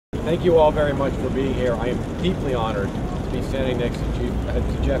Thank you all very much for being here. I am deeply honored to be standing next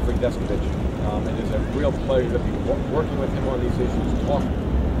to Jeffrey Deskovic. It is a real pleasure to be working with him on these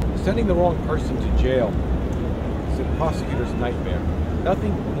issues. Sending the wrong person to jail is a prosecutor's nightmare.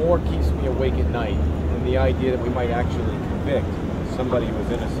 Nothing more keeps me awake at night than the idea that we might actually convict somebody who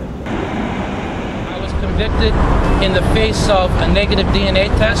is innocent. I was convicted in the face of a negative DNA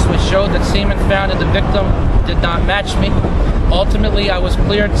test which showed that semen found in the victim did not match me. Ultimately, I was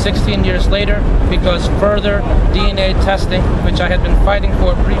cleared 16 years later because further DNA testing, which I had been fighting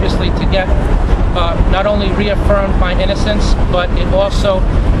for previously to get, not only reaffirmed my innocence, but it also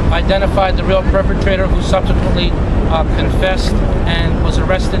identified the real perpetrator, who subsequently confessed and was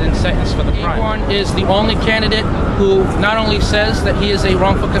arrested and sentenced for the crime. Aborn is the only candidate who not only says that he is a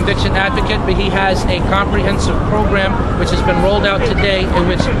wrongful conviction advocate, but he has a comprehensive program which has been rolled out today in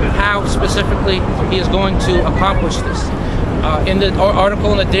which how specifically he is going to accomplish this. In the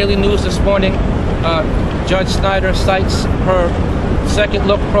article in the Daily News this morning, Judge Snyder cites her Second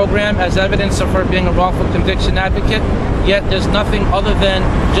Look program as evidence of her being a wrongful conviction advocate, yet there's nothing other than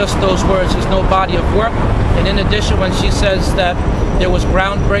just those words. There's no body of work. And in addition, when she says that there was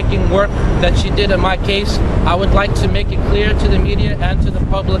groundbreaking work that she did in my case, I would like to make it clear to the media and to the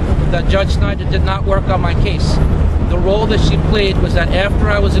public that Judge Snyder did not work on my case. The role that she played was that after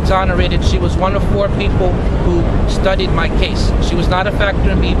I was exonerated, she was one of 4 people who studied my case. She was not a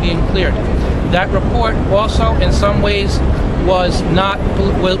factor in me being cleared. That report also, in some ways, was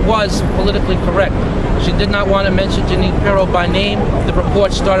politically correct. She did not want to mention Janine Pirro by name. The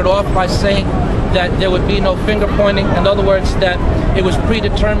report started off by saying that there would be no finger pointing. In other words, that it was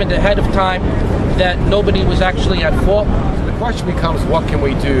predetermined ahead of time that nobody was actually at fault. The question becomes, what can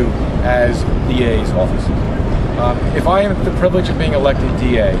we do as DA's offices? If I am the privilege of being elected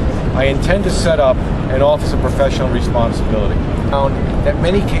DA, I intend to set up an office of professional responsibility. Found that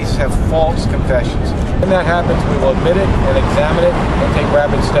many cases have false confessions. When that happens, we will admit it and examine it and take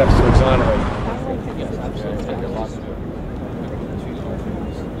rapid steps to exonerate.